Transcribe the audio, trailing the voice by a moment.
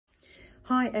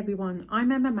Hi everyone,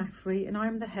 I'm Emma Maffrey and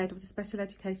I'm the head of the Special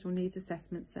Educational Needs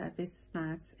Assessment Service,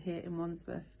 SNAS, here in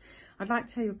Wandsworth. I'd like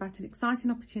to tell you about an exciting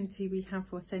opportunity we have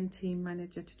for a SEND team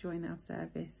manager to join our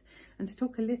service and to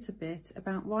talk a little bit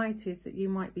about why it is that you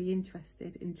might be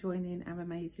interested in joining our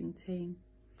amazing team.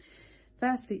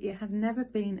 Firstly, it has never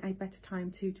been a better time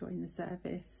to join the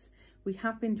service. We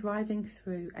have been driving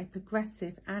through a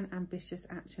progressive and ambitious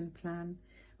action plan,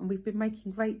 and we've been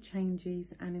making great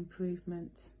changes and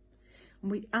improvements. And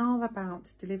we are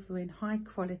about delivering high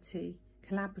quality,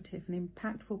 collaborative and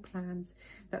impactful plans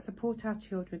that support our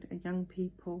children and young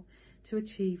people to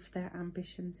achieve their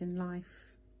ambitions in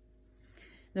life.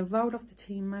 The role of the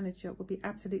team manager will be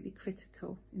absolutely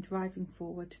critical in driving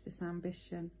forward this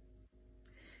ambition.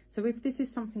 So if this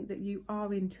is something that you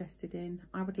are interested in,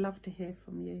 I would love to hear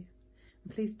from you.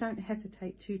 And please don't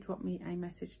hesitate to drop me a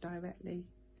message directly.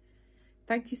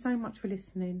 Thank you so much for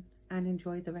listening and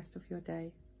enjoy the rest of your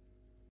day.